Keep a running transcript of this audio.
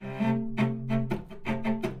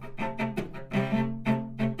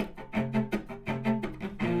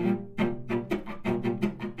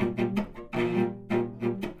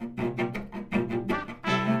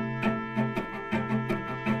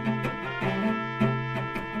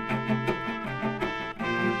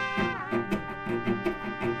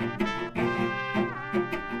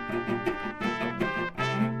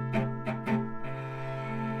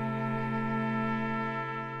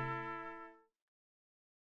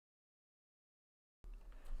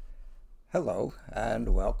Hello,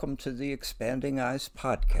 and welcome to the Expanding Eyes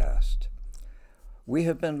podcast. We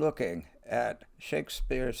have been looking at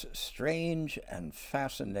Shakespeare's strange and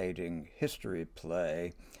fascinating history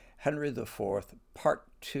play, Henry IV, Part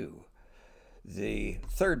 2, the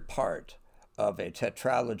third part of a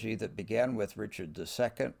tetralogy that began with Richard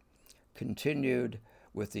II, continued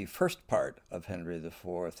with the first part of Henry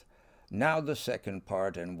IV, now the second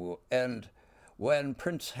part, and will end when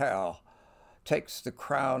Prince Hal takes the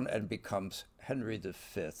crown and becomes Henry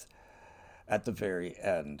V at the very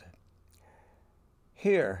end.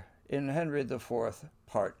 Here, in Henry IV,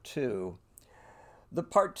 Part 2, the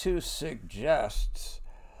Part 2 suggests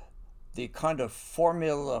the kind of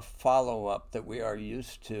formula follow-up that we are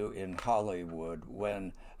used to in Hollywood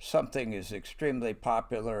when something is extremely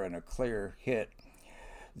popular and a clear hit.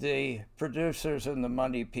 The producers and the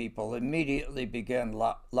money people immediately begin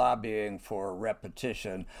lobbying for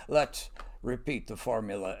repetition. Let's repeat the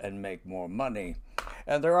formula and make more money.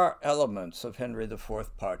 And there are elements of Henry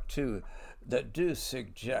IV Part 2 that do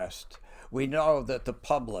suggest we know that the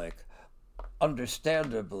public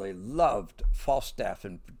understandably loved Falstaff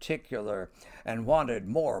in particular and wanted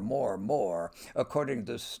more. According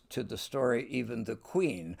to the story, even the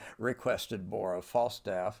Queen requested more of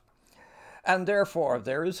Falstaff. And therefore,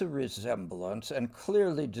 there is a resemblance, and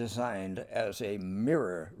clearly designed as a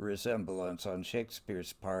mirror resemblance on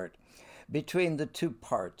Shakespeare's part, between the two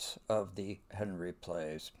parts of the Henry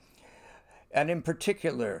plays. And in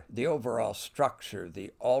particular, the overall structure,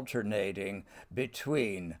 the alternating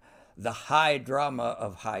between the high drama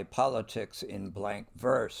of high politics in blank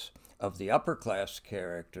verse of the upper class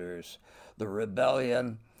characters, the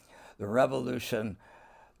rebellion, the revolution,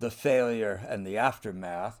 the failure, and the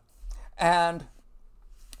aftermath, and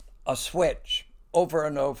a switch over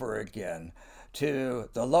and over again to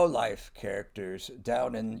the low-life characters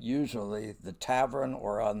down in usually the tavern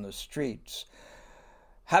or on the streets,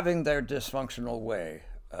 having their dysfunctional way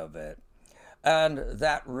of it. And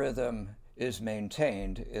that rhythm is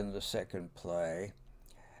maintained in the second play.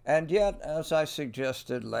 And yet, as I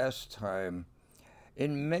suggested last time,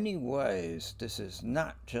 in many ways, this is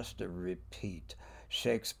not just a repeat,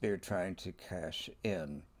 Shakespeare trying to cash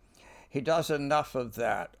in. He does enough of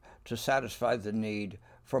that to satisfy the need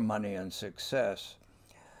for money and success.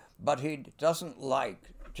 But he doesn't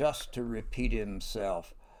like just to repeat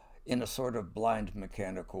himself in a sort of blind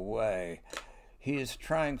mechanical way. He is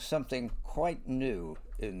trying something quite new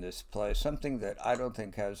in this play, something that I don't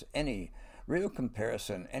think has any real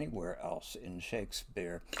comparison anywhere else in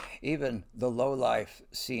Shakespeare. Even the low-life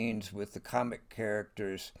scenes with the comic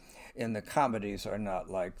characters in the comedies are not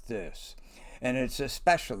like this. And it's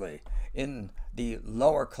especially in the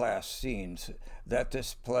lower class scenes that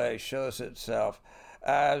this play shows itself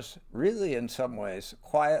as really in some ways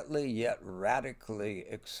quietly yet radically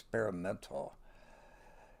experimental.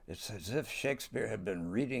 It's as if Shakespeare had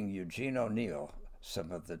been reading Eugene O'Neill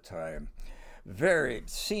some of the time.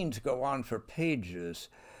 Scenes go on for pages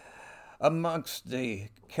amongst the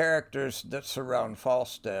characters that surround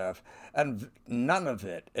Falstaff, and none of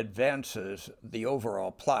it advances the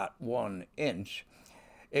overall plot 1 inch,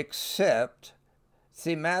 except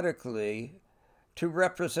thematically to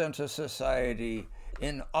represent a society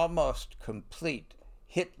in almost complete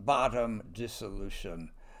hit-bottom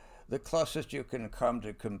dissolution, the closest you can come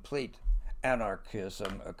to complete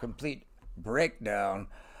anarchism, a complete breakdown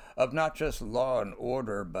of not just law and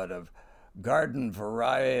order, but of garden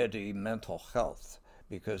variety mental health,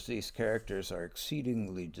 because these characters are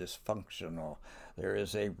exceedingly dysfunctional. There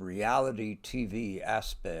is a reality TV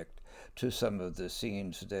aspect to some of the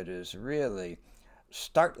scenes that is really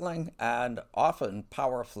startling and often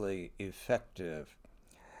powerfully effective.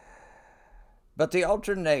 But the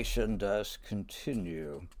alternation does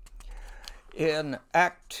continue. In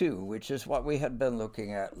Act 2, which is what we had been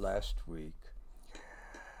looking at last week,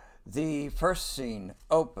 the first scene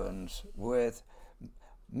opens with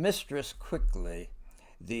Mistress Quickly,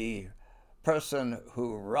 the person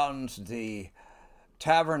who runs the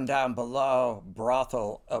tavern down below,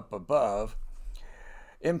 brothel up above,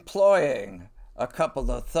 employing a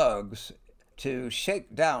couple of thugs to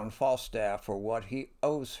shake down Falstaff for what he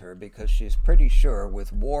owes her, because she's pretty sure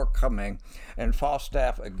with war coming and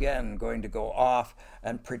Falstaff again going to go off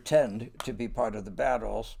and pretend to be part of the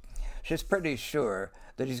battles, she's pretty sure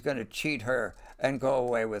that he's going to cheat her and go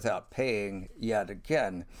away without paying yet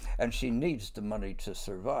again, and she needs the money to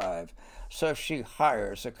survive. So she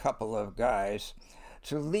hires a couple of guys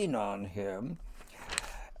to lean on him,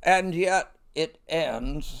 and yet it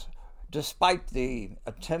ends, despite the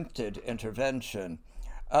attempted intervention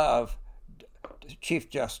of Chief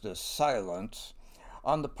Justice Silence,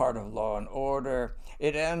 on the part of law and order.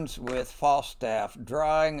 It ends with Falstaff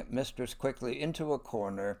drawing Mistress quickly into a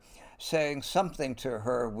corner, saying something to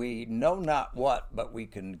her, we know not what, but we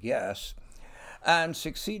can guess, and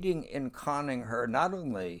succeeding in conning her not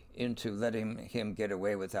only into letting him get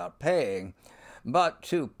away without paying, but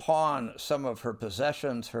to pawn some of her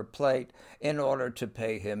possessions, her plate, in order to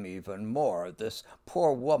pay him even more. This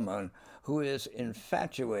poor woman who is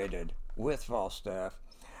infatuated with Falstaff,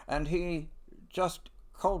 and he just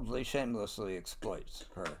coldly, shamelessly exploits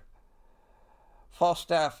her.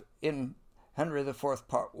 Falstaff in Henry IV,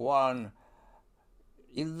 Part 1,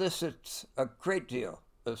 elicits a great deal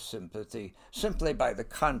of sympathy simply by the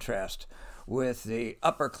contrast with the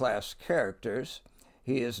upper-class characters.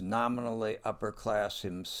 He is nominally upper class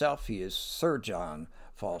himself. He is Sir John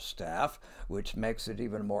Falstaff, which makes it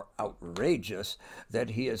even more outrageous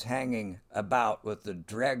that he is hanging about with the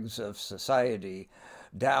dregs of society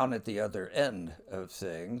down at the other end of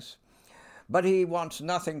things. But he wants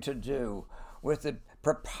nothing to do with the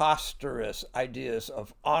preposterous ideas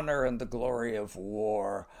of honor and the glory of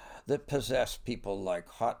war that possess people like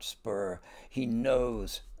Hotspur. He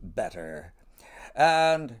knows better.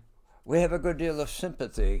 And we have a good deal of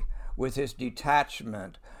sympathy with his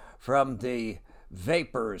detachment from the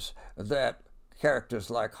vapors that characters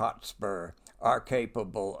like Hotspur are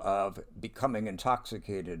capable of becoming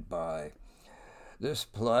intoxicated by. This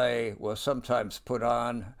play was sometimes put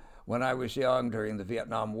on when I was young during the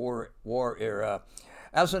Vietnam War era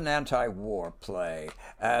as an anti-war play,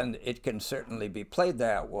 and it can certainly be played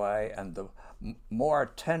that way, and the more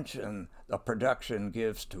attention the production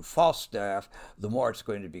gives to Falstaff, the more it's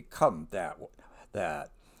going to become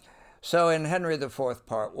that. So in Henry IV,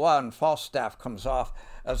 Part 1, Falstaff comes off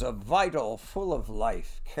as a vital,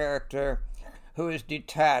 full-of-life character who is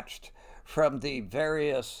detached from the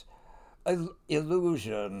various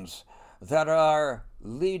illusions that are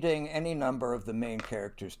leading any number of the main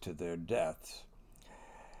characters to their deaths.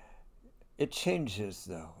 It changes,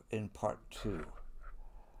 though, in Part 2.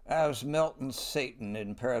 As Milton's Satan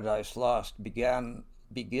in Paradise Lost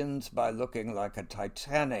begins by looking like a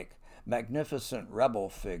titanic, magnificent rebel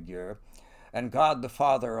figure, and God the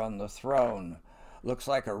Father on the throne looks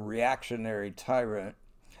like a reactionary tyrant,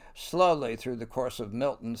 slowly through the course of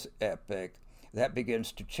Milton's epic, that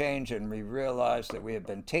begins to change, and we realize that we have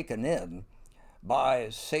been taken in by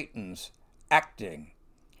Satan's acting.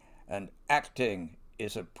 And acting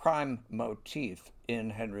is a prime motif in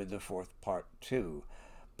Henry IV, Part 2,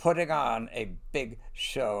 putting on a big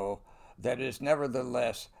show that is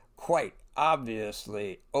nevertheless quite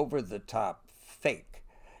obviously over-the-top fake.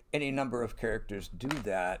 Any number of characters do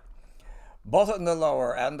that, both on the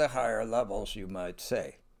lower and the higher levels, you might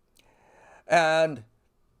say. And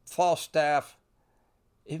Falstaff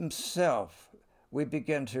himself, we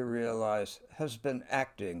begin to realize, has been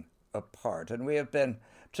acting a part, and we have been,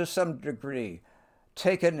 to some degree,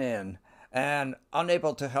 taken in and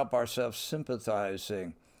unable to help ourselves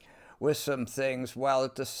sympathizing with some things, while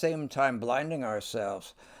at the same time blinding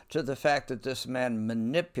ourselves to the fact that this man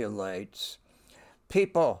manipulates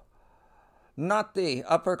people, not the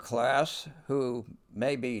upper class, who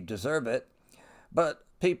maybe deserve it, but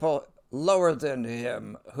people lower than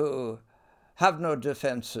him who have no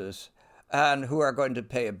defenses and who are going to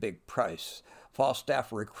pay a big price.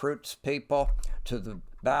 Falstaff recruits people to the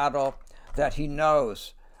battle that he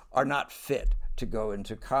knows are not fit to go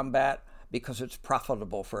into combat because it's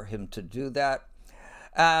profitable for him to do that.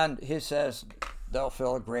 And he says they'll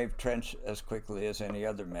fill a grave trench as quickly as any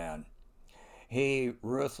other man. He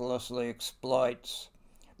ruthlessly exploits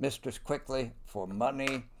Mistress quickly for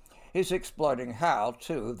money. He's exploiting Hal,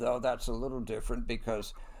 too, though that's a little different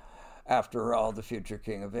because, after all, the future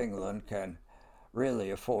King of England can really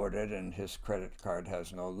afford it, and his credit card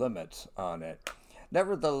has no limits on it.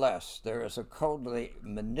 Nevertheless, there is a coldly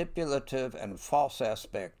manipulative and false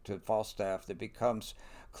aspect to Falstaff that becomes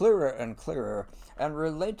clearer and clearer and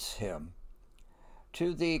relates him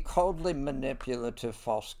to the coldly manipulative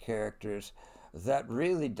false characters that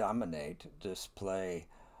really dominate this play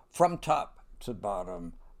from top to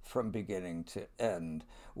bottom, from beginning to end,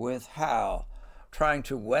 with Hal trying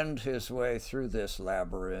to wend his way through this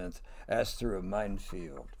labyrinth as through a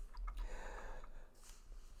minefield.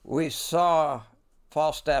 We saw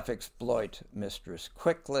Falstaff exploit Mistress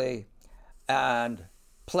quickly and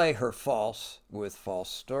play her false with false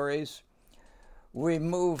stories. We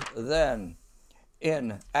move then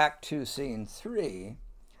in Act 2, Scene 3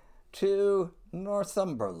 to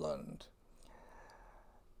Northumberland,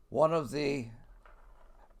 one of the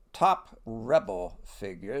top rebel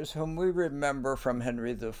figures whom we remember from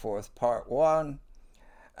Henry IV, Part 1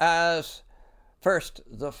 as first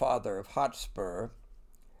the father of Hotspur,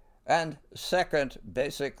 And second,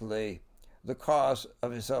 basically, the cause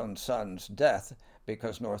of his own son's death,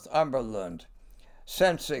 because Northumberland,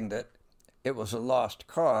 sensing that it was a lost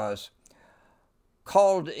cause,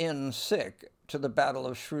 called in sick to the Battle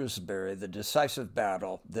of Shrewsbury, the decisive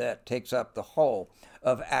battle that takes up the whole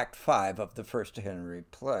of Act 5 of the 2Henry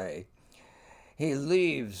play. He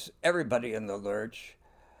leaves everybody in the lurch,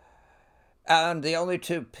 and the only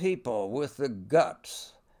two people with the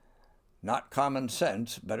guts, not common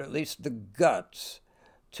sense, but at least the guts,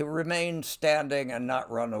 to remain standing and not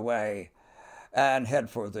run away and head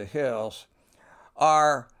for the hills,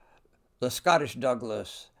 are the Scottish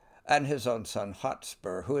Douglas and his own son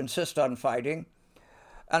Hotspur, who insist on fighting,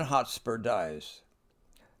 and Hotspur dies.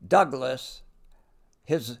 Douglas,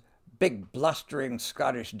 his big blustering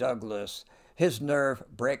Scottish Douglas, his nerve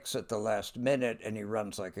breaks at the last minute and he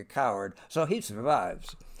runs like a coward, so he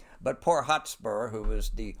survives. But poor Hotspur, who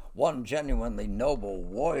was the one genuinely noble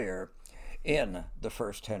warrior in the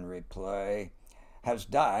 1Henry play, has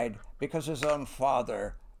died because his own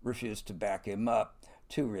father refused to back him up.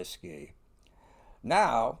 Too risky.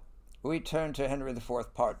 Now, we turn to Henry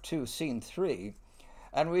IV, Part 2, Scene 3,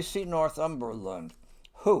 and we see Northumberland,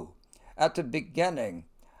 who, at the beginning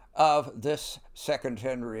of this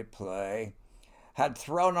 2Henry play, had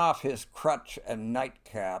thrown off his crutch and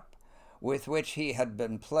nightcap, with which he had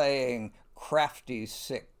been playing crafty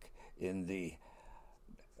sick in the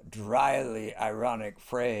dryly ironic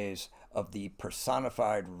phrase of the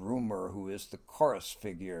personified rumor who is the chorus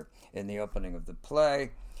figure in the opening of the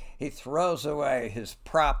play. He throws away his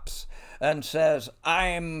props and says,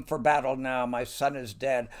 "I'm for battle now. My son is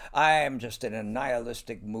dead. I'm just in a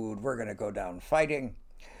nihilistic mood. We're going to go down fighting."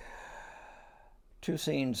 2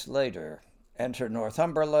 scenes later, enter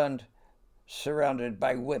Northumberland, surrounded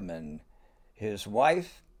by women, his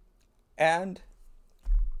wife, and,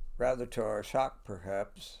 rather to our shock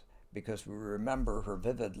perhaps, because we remember her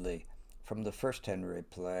vividly from the 1Henry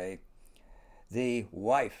play, the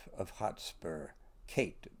wife of Hotspur,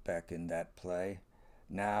 Kate, back in that play,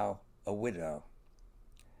 now a widow.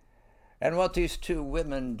 And what these two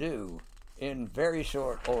women do, in very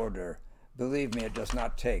short order, believe me, it does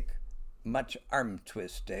not take much arm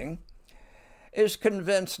twisting, is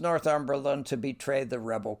convince Northumberland to betray the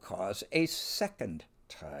rebel cause a second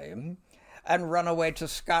time and run away to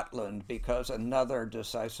Scotland because another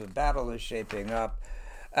decisive battle is shaping up,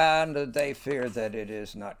 and they fear that it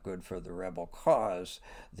is not good for the rebel cause.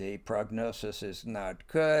 The prognosis is not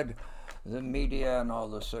good. The media and all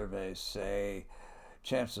the surveys say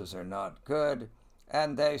chances are not good,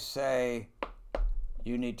 and they say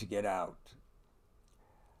you need to get out.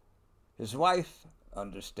 His wife,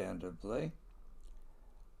 understandably,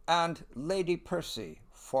 and Lady Percy,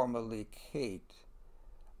 formerly Kate,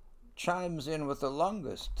 chimes in with the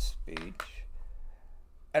longest speech,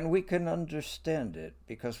 and we can understand it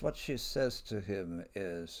because what she says to him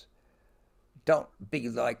is, "Don't be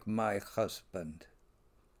like my husband.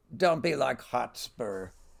 Don't be like Hotspur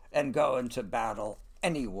and go into battle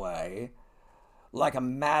anyway, like a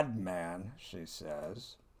madman," she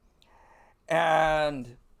says,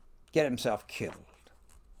 and get himself killed.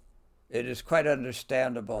 It is quite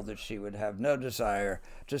understandable that she would have no desire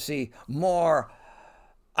to see more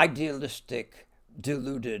idealistic,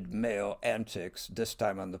 deluded male antics, this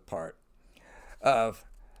time on the part of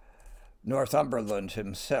Northumberland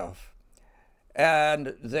himself.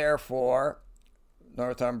 And therefore,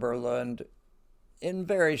 Northumberland, in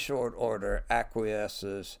very short order,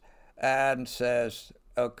 acquiesces and says,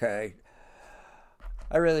 "Okay,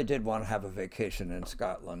 I really did want to have a vacation in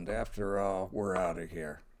Scotland. After all, we're out of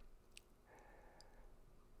here."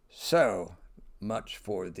 So much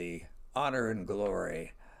for the honor and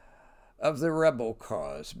glory of the rebel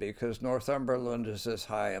cause, because Northumberland is as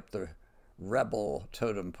high up the rebel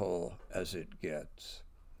totem pole as it gets.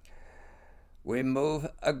 We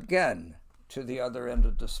move again to the other end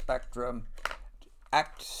of the spectrum.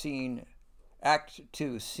 Act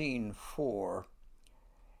 2, Scene 4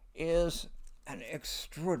 is an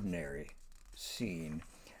extraordinary scene.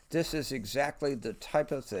 This is exactly the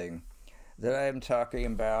type of thing that I am talking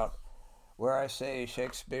about where I say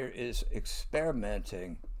Shakespeare is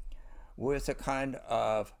experimenting with a kind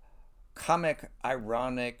of comic,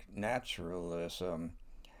 ironic naturalism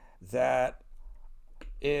that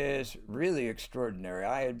is really extraordinary.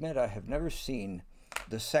 I admit I have never seen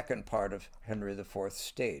the second part of Henry IV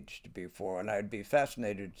staged before, and I'd be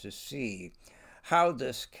fascinated to see how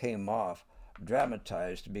this came off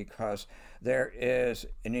dramatized, because there is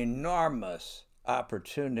an enormous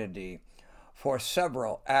opportunity for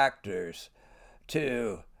several actors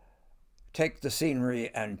to take the scenery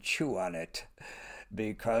and chew on it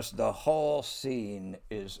because the whole scene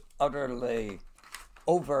is utterly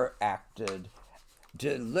overacted,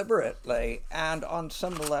 deliberately, and on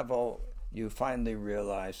some level, you finally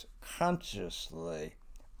realize consciously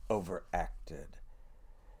overacted.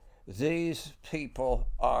 These people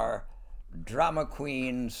are drama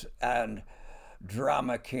queens and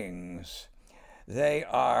drama kings. They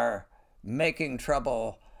are making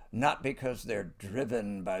trouble not because they're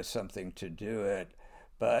driven by something to do it,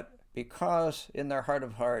 but because in their heart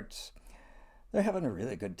of hearts, they're having a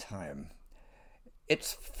really good time.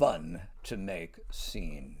 It's fun to make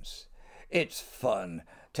scenes. It's fun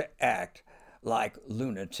to act like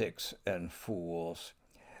lunatics and fools.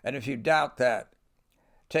 And if you doubt that,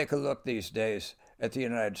 take a look these days at the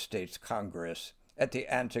United States Congress, at the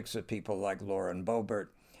antics of people like Lauren Boebert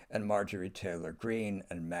and Marjorie Taylor Greene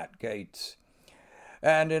and Matt Gaetz.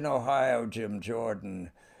 And in Ohio, Jim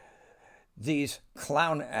Jordan, these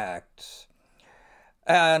clown acts.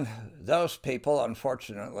 And those people,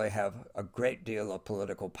 unfortunately, have a great deal of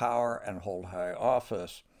political power and hold high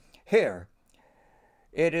office. Here,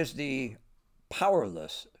 it is the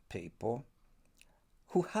powerless people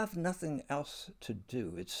who have nothing else to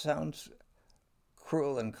do. It sounds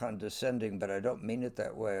cruel and condescending, but I don't mean it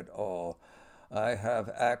that way at all. I have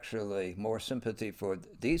actually more sympathy for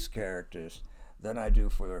these characters than I do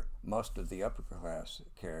for most of the upper class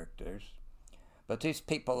characters. But these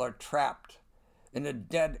people are trapped in a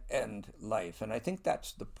dead-end life, and I think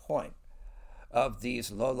that's the point of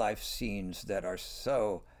these low-life scenes that are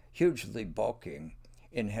so hugely bulking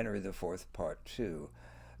in Henry IV Part 2.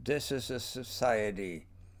 This is a society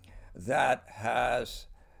that has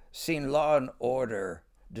seen law and order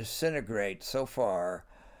disintegrate so far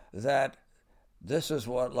that this is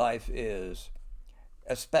what life is,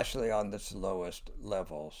 especially on its lowest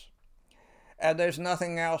levels. And there's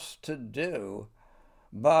nothing else to do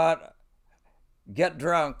but get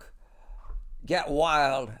drunk, get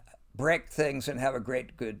wild, break things, and have a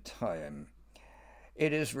great good time.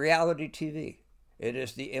 It is reality TV. It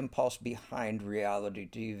is the impulse behind reality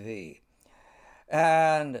TV.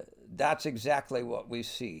 And that's exactly what we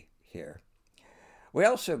see here. We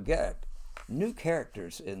also get new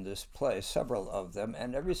characters in this play, several of them,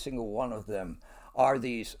 and every single one of them are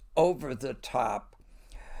these over-the-top.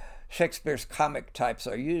 Shakespeare's comic types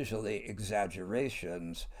are usually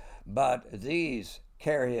exaggerations, but these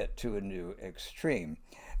carry it to a new extreme.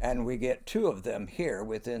 And we get two of them here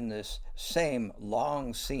within this same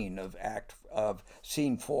long scene of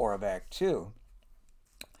scene 4 of Act 2.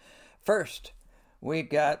 First, we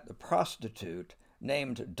got the prostitute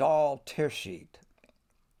named Doll Tearsheet.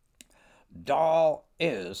 Doll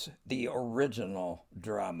is the original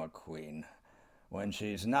drama queen. When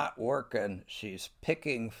she's not working, she's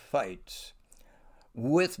picking fights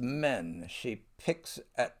with men. She picks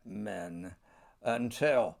at men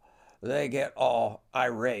until they get all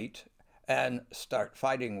irate and start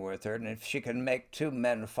fighting with her. And if she can make two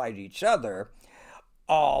men fight each other,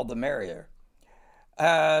 all the merrier.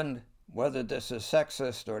 And whether this is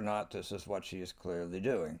sexist or not, this is what she is clearly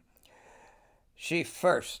doing. She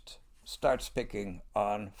first starts picking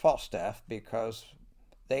on Falstaff because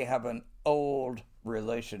they have an old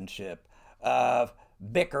relationship of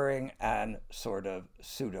bickering and sort of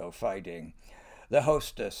pseudo-fighting. The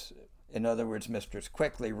hostess, in other words, Mistress,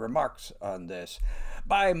 quickly remarks on this.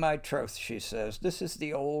 "By my troth," she says, "this is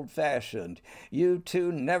the old-fashioned. You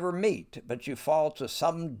two never meet, but you fall to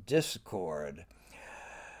some discord."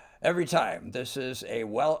 Every time, this is a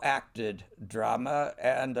well-acted drama,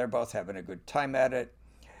 and they're both having a good time at it.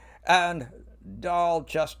 And Doll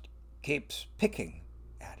just keeps picking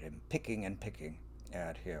at him, picking and picking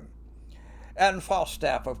at him. And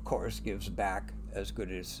Falstaff, of course, gives back as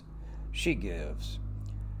good as she gives.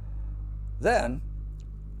 Then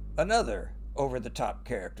another over-the-top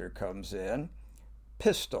character comes in,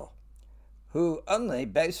 Pistol, who only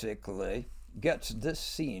basically gets this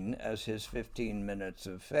scene as his 15 minutes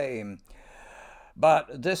of fame.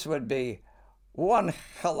 But this would be one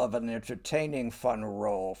hell of an entertaining, fun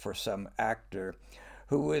role for some actor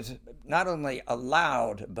who is not only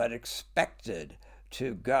allowed but expected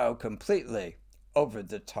to go completely over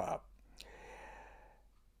the top.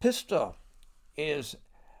 Pistol is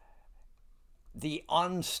the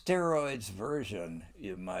on steroids version,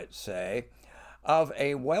 you might say, of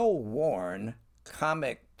a well-worn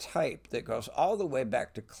comic type that goes all the way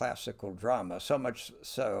back to classical drama, so much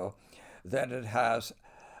so that it has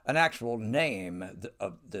an actual name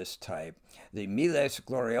of this type, the Miles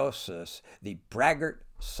Gloriosus, the braggart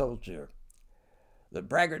soldier. The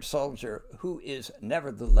braggart soldier who is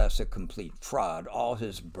nevertheless a complete fraud. All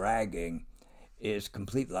his bragging is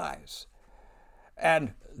complete lies.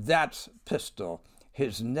 And that's Pistol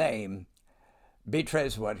his name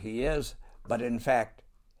betrays what he is, but in fact,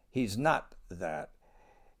 he's not that.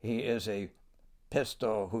 He is a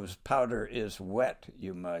pistol whose powder is wet,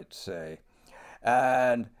 you might say.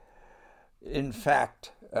 And in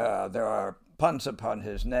fact, there are puns upon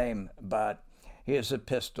his name, but he is a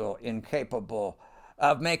pistol incapable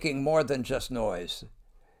of making more than just noise.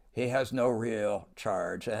 He has no real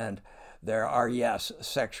charge, and there are, yes,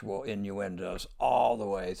 sexual innuendos all the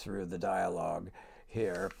way through the dialogue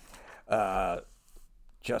here,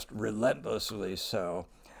 just relentlessly so.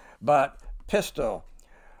 But pistol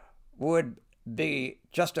would be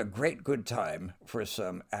just a great good time for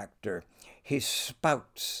some actor. He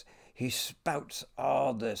spouts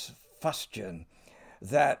all this fustian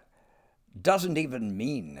that doesn't even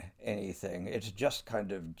mean anything. It's just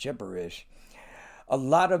kind of gibberish. A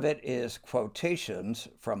lot of it is quotations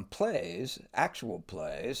from plays, actual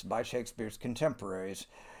plays, by Shakespeare's contemporaries,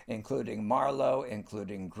 including Marlowe,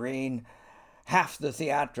 including Greene, half the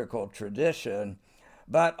theatrical tradition,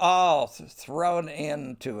 but all thrown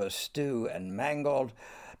into a stew and mangled,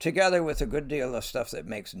 together with a good deal of stuff that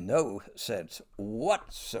makes no sense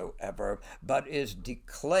whatsoever, but is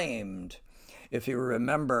declaimed. If you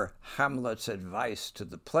remember Hamlet's advice to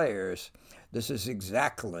the players, this is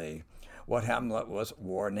exactly what Hamlet was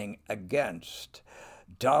warning against.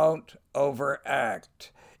 Don't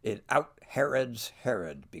overact. It out-Herods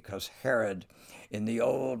Herod, because Herod, in the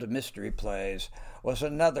old mystery plays, was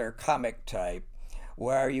another comic type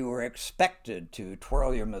where you were expected to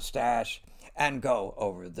twirl your mustache and go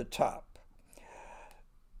over the top.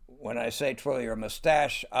 When I say twirl your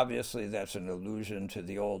mustache, obviously that's an allusion to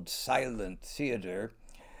the old silent theater,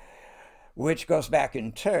 which goes back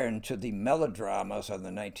in turn to the melodramas on the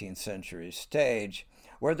 19th century stage,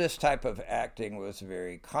 where this type of acting was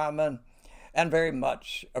very common and very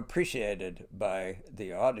much appreciated by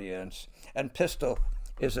the audience. And Pistol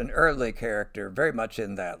is an early character, very much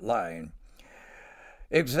in that line.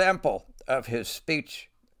 Example of his speech,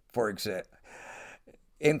 for example,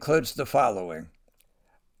 includes the following.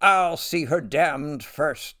 I'll see her damned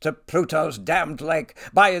first to Pluto's damned lake,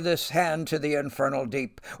 by this hand to the infernal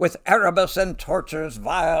deep, with Erebus and tortures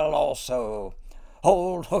vile also.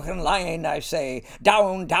 Hold hook and line, I say,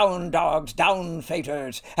 down, down, dogs, down,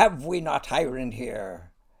 faitors, have we not Hiren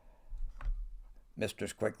here?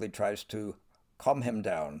 Mistress quickly tries to calm him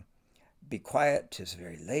down. Be quiet, 'tis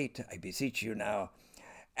very late, I beseech you now.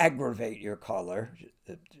 Aggravate your caller,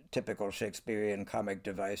 the typical Shakespearean comic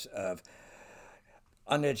device of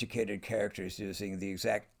uneducated characters using the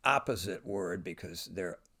exact opposite word because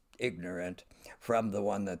they're ignorant from the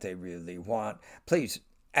one that they really want. Please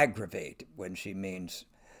aggravate when she means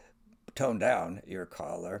tone down your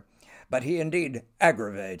caller. But he indeed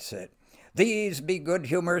aggravates it. These be good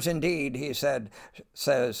humors indeed, he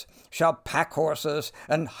says, shall pack horses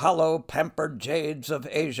and hollow pampered jades of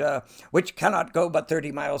Asia, which cannot go but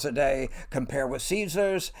 30 miles a day, compare with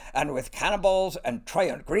Caesars, and with cannibals and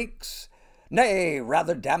Troyan Greeks. Nay,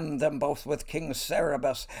 rather damn them both with King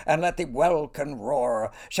Cerberus, and let the welkin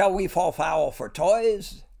roar. Shall we fall foul for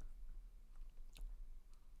toys?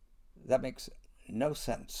 That makes no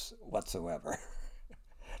sense whatsoever.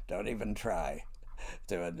 Don't even try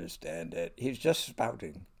to understand it. He's just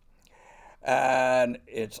spouting. And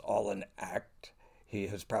it's all an act. He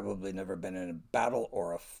has probably never been in a battle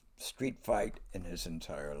or a street fight in his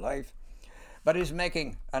entire life. But he's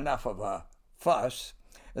making enough of a fuss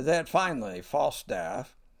that finally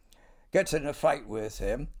Falstaff gets in a fight with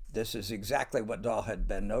him. This is exactly what Dahl had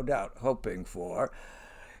been, no doubt, hoping for.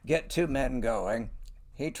 Get two men going.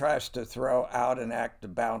 He tries to throw out and act a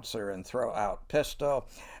bouncer and throw out Pistol,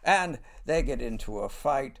 and they get into a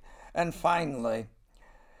fight. And finally,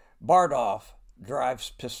 Bardolph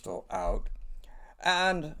drives Pistol out,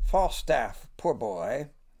 and Falstaff, poor boy,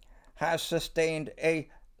 has sustained a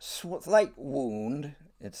slight wound.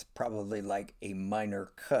 It's probably like a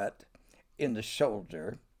minor cut in the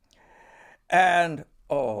shoulder. And,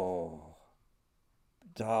 oh,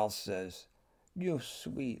 Dahl says, you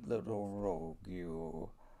sweet little rogue,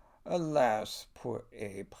 you. Alas, poor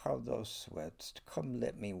ape, how thou sweat'st. Come,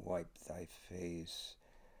 let me wipe thy face.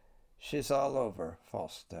 She's all over,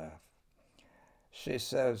 Falstaff. She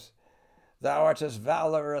says, thou art as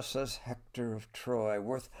valorous as Hector of Troy,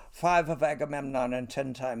 worth 5 of Agamemnon and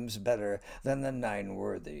 10 times better than the 9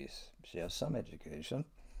 worthies. She has some education.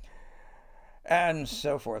 And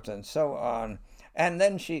so forth and so on. And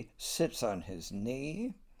then she sits on his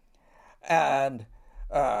knee, and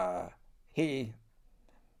he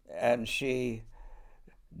and she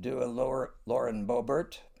do a Lauren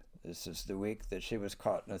Boebert. This is the week that she was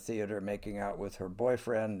caught in a theater making out with her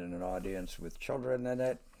boyfriend in an audience with children in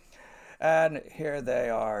it. And here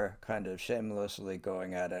they are kind of shamelessly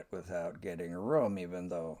going at it without getting a room, even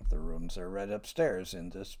though the rooms are right upstairs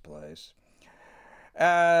in this place.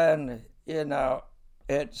 And,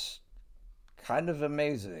 it's kind of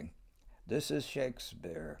amazing. This is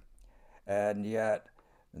Shakespeare, and yet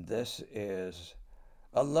this is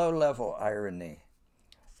a low-level irony.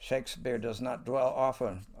 Shakespeare does not dwell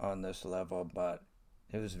often on this level, but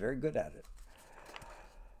he was very good at it.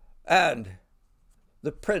 And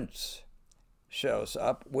the prince shows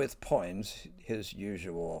up with Poins, his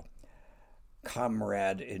usual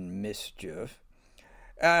comrade in mischief,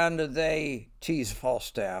 and they tease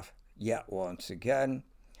Falstaff yet once again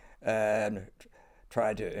and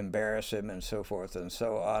try to embarrass him and so forth and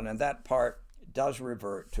so on. And that part does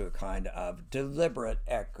revert to a kind of deliberate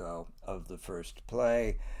echo of the first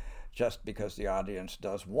play, just because the audience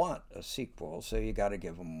does want a sequel, so you got to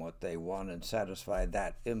give them what they want and satisfy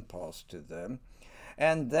that impulse to them.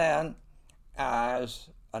 And then, as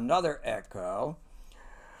another echo,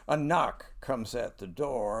 a knock comes at the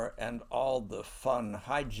door, and all the fun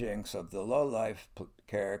hijinks of the low-life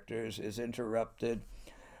characters is interrupted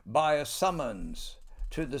by a summons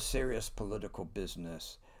to the serious political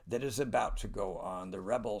business that is about to go on. The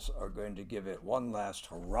rebels are going to give it one last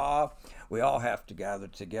hurrah. We all have to gather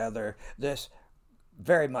together. This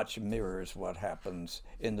very much mirrors what happens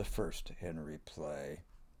in the first Henry play.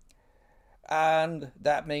 And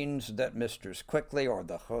that means that Mistress quickly, or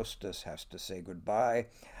the hostess, has to say goodbye,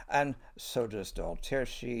 and so does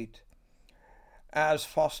Tearsheet. As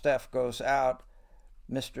Falstaff goes out,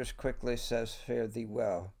 Mistress quickly says, "Fare thee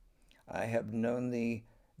well. I have known thee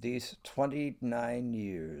these 29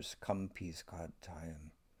 years, come peace God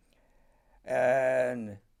time,"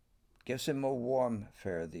 and gives him a warm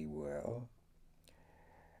 "fare thee well."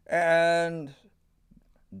 And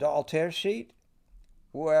Tearsheet,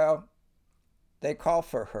 well, they call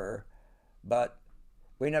for her, but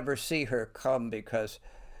we never see her come because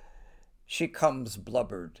she comes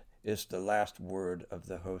blubbered is the last word of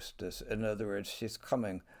the hostess. In other words, she's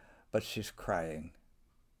coming, but she's crying.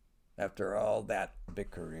 After all that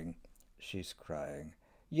bickering, she's crying.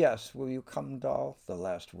 "Yes, will you come, doll?" The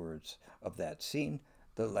last words of that scene,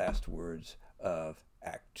 the last words of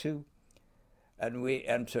Act 2. And we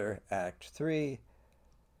enter Act 3,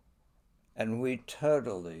 and we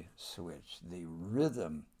totally switch. The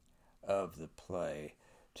rhythm of the play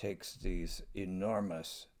takes these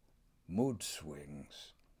enormous mood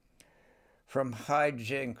swings. From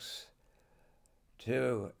hijinks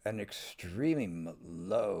to an extreme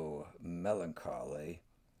low melancholy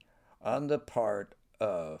on the part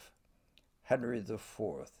of Henry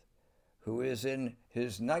IV, who is in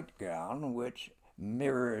his nightgown, which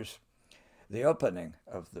mirrors the opening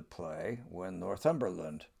of the play when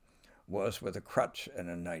Northumberland was with a crutch and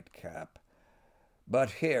a nightcap.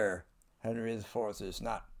 But here, Henry IV is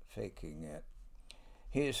not faking it.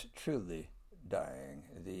 He is truly dying.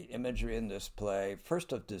 The imagery in this play,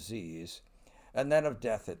 first of disease, and then of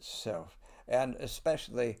death itself, and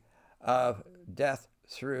especially of death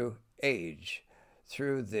through age,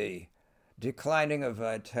 through the declining of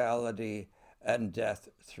vitality, and death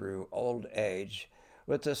through old age,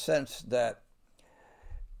 with the sense that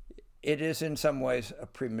it is in some ways a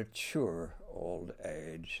premature old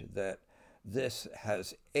age, that this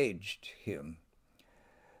has aged him.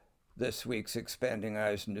 This week's Expanding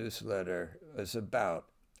Eyes newsletter is about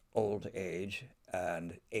old age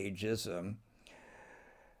and ageism.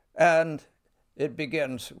 And it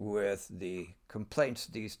begins with the complaints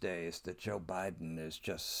these days that Joe Biden is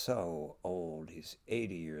just so old. He's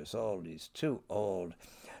 80 years old. He's too old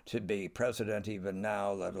to be president even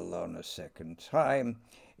now, let alone a second time,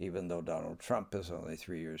 even though Donald Trump is only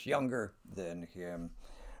 3 years younger than him.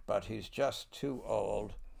 But he's just too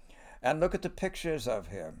old. And look at the pictures of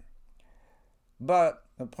him. But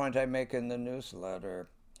the point I make in the newsletter,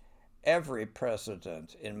 every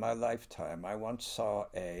president in my lifetime, I once saw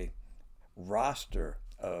a roster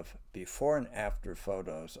of before and after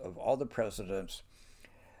photos of all the presidents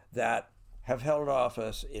that have held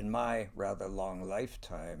office in my rather long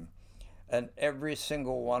lifetime, and every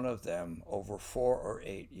single one of them over 4 or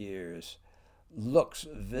 8 years looks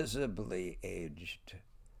visibly aged.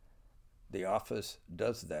 The office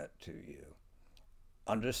does that to you,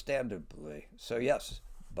 understandably. So yes,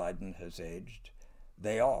 Biden has aged.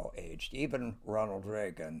 They all aged. Even Ronald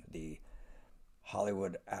Reagan, the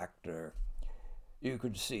Hollywood actor, you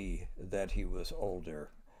could see that he was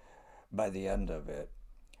older by the end of it.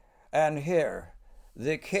 And here,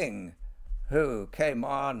 the king, who came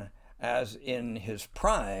on as in his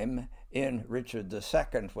prime in Richard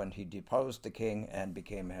II when he deposed the king and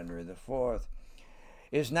became Henry IV,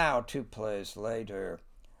 is now 2 plays later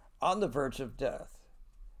on the verge of death,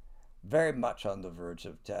 very much on the verge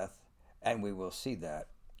of death, and we will see that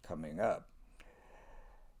coming up.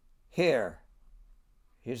 Here,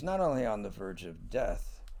 he's not only on the verge of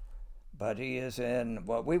death, but he is in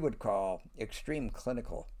what we would call extreme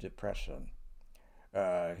clinical depression.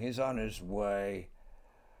 He's on his way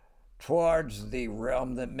towards the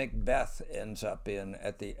realm that Macbeth ends up in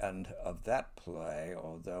at the end of that play,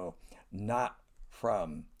 although not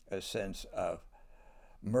from a sense of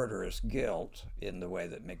murderous guilt in the way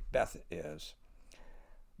that Macbeth is,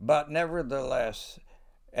 but nevertheless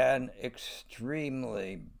an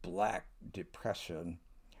extremely black depression,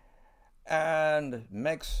 and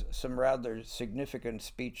makes some rather significant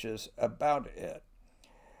speeches about it.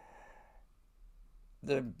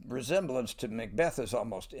 The resemblance to Macbeth is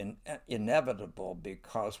almost inevitable,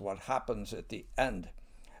 because what happens at the end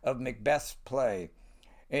of Macbeth's play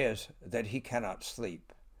is that he cannot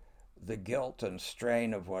sleep. The guilt and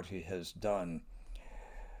strain of what he has done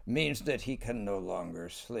means that he can no longer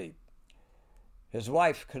sleep. His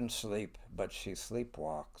wife can sleep, but she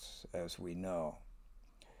sleepwalks, as we know.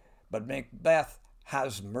 But Macbeth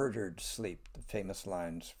has murdered sleep, the famous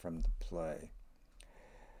lines from the play.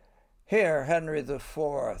 Here, Henry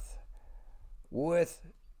IV, with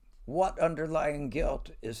what underlying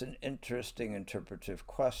guilt is an interesting interpretive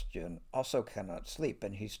question, also cannot sleep,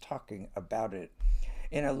 and he's talking about it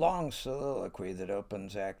in a long soliloquy that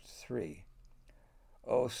opens Act 3.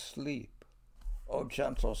 O sleep, O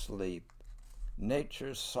gentle sleep,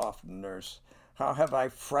 nature's soft nurse, how have I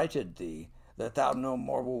frighted thee, that thou no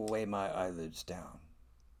more will weigh my eyelids down?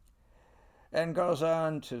 And goes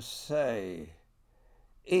on to say,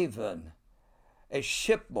 even a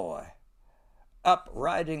shipboy up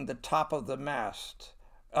riding the top of the mast,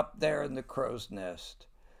 up there in the crow's nest,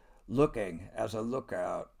 looking as a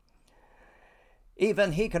lookout,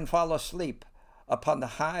 even he can fall asleep upon the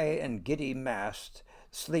high and giddy mast.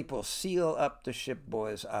 Sleep will seal up the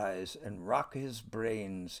shipboy's eyes and rock his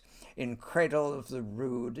brains in cradle of the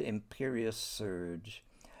rude imperious surge,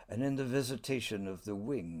 and in the visitation of the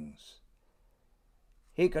wings.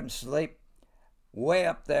 He can sleep way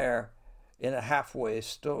up there in a halfway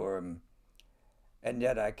storm, and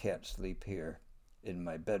yet I can't sleep here in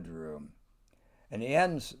my bedroom. And he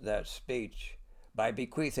ends that speech by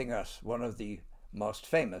bequeathing us one of the most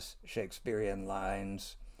famous Shakespearean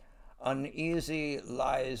lines, "Uneasy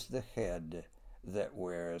lies the head that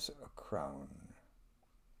wears a crown."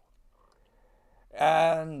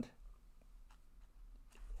 And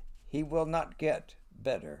he will not get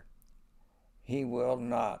better. He will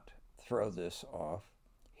not throw this off.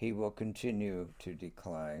 He will continue to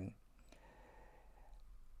decline.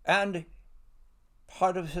 And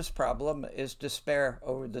part of his problem is despair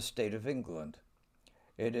over the state of England.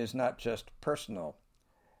 It is not just personal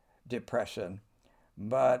depression,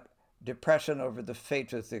 but depression over the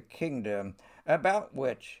fate of the kingdom, about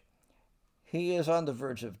which he is on the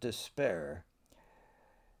verge of despair.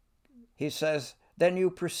 He says, "Then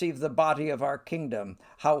you perceive the body of our kingdom,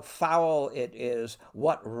 how foul it is,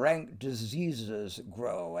 what rank diseases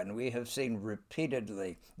grow." And we have seen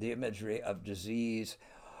repeatedly the imagery of disease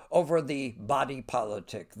over the body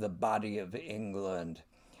politic, the body of England,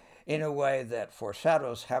 in a way that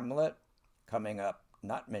foreshadows Hamlet, coming up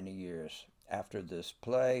not many years after this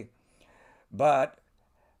play, but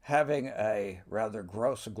having a rather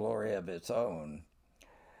gross glory of its own.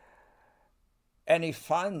 And he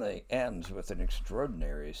finally ends with an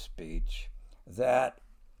extraordinary speech that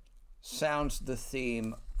sounds the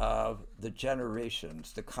theme of the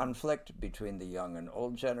generations, the conflict between the young and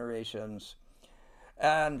old generations,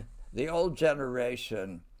 and the old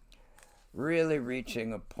generation really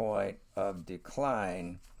reaching a point of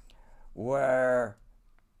decline where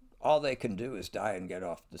all they can do is die and get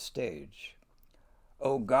off the stage.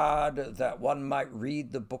 O God, that one might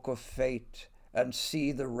read the book of fate and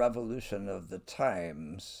see the revolution of the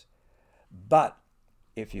times. But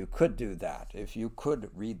if you could do that, if you could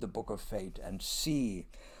read the book of fate and see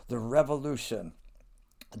the revolution,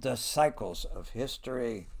 the cycles of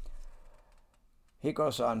history, he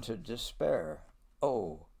goes on to despair.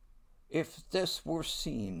 Oh, if this were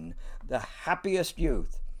seen, the happiest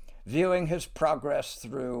youth, viewing his progress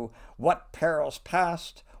through, what perils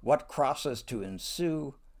past, what crosses to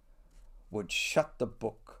ensue, would shut the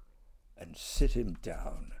book and sit him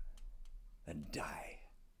down and die.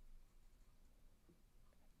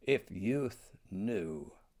 If youth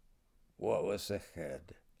knew what was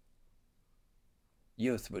ahead,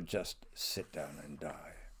 youth would just sit down and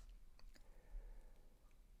die.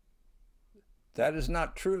 That is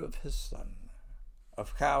not true of his son,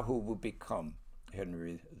 of Hal, who will become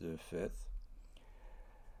Henry V.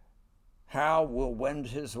 Hal will wend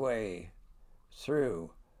his way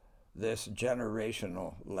through this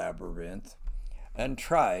generational labyrinth and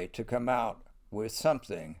try to come out with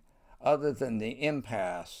something other than the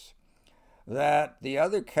impasse that the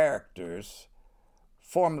other characters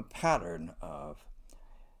form a pattern of.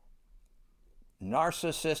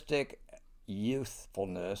 Narcissistic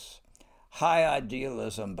youthfulness, high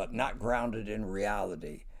idealism but not grounded in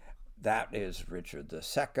reality. That is Richard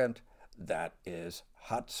II, that is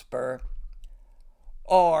Hotspur.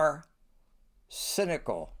 Or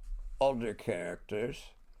cynical older characters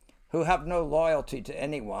who have no loyalty to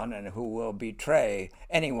anyone and who will betray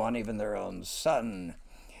anyone, even their own son,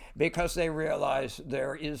 because they realize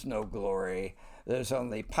there is no glory, there's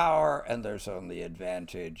only power and there's only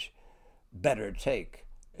advantage. Better take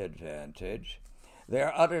advantage. They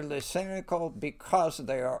are utterly cynical because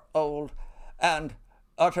they are old and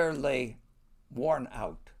utterly worn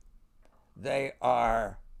out. They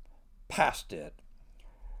are past it.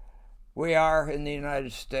 We are in the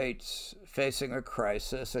United States facing a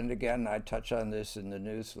crisis, and again, I touch on this in the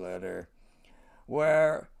newsletter,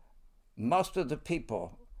 where most of the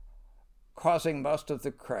people causing most of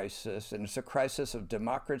the crisis, and it's a crisis of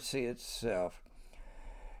democracy itself,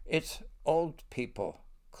 it's old people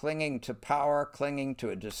clinging to power, clinging to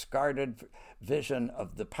a discarded vision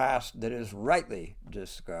of the past that is rightly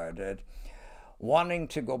discarded, wanting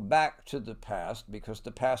to go back to the past because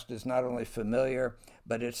the past is not only familiar,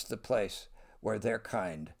 but it's the place where their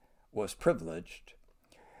kind was privileged.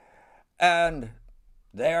 And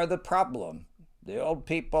they are the problem. The old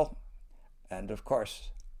people, and of course,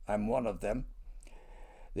 I'm one of them.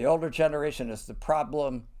 The older generation is the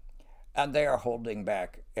problem, and they are holding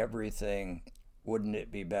back everything. Wouldn't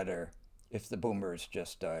it be better if the boomers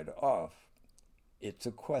just died off? It's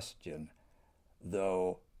a question,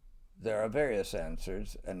 though there are various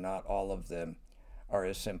answers, and not all of them are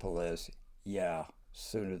as simple as, yeah,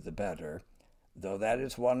 sooner the better, though that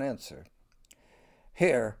is one answer.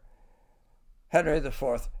 Here, Henry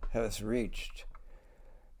IV has reached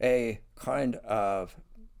a kind of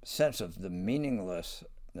sense of the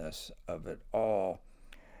meaninglessness of it all,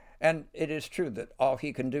 and it is true that all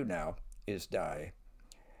he can do now is die.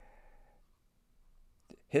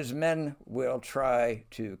 His men will try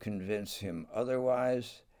to convince him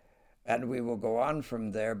otherwise, and we will go on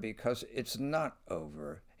from there because it's not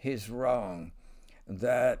over. He's wrong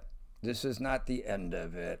that this is not the end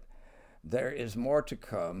of it. There is more to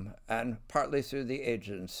come, and partly through the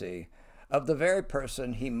agency of the very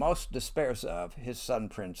person he most despairs of, his son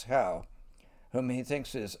Prince Hal, whom he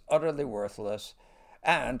thinks is utterly worthless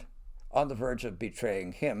and on the verge of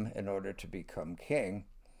betraying him in order to become king.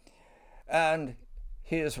 And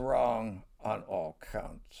he is wrong on all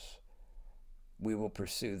counts. We will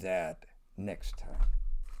pursue that next time.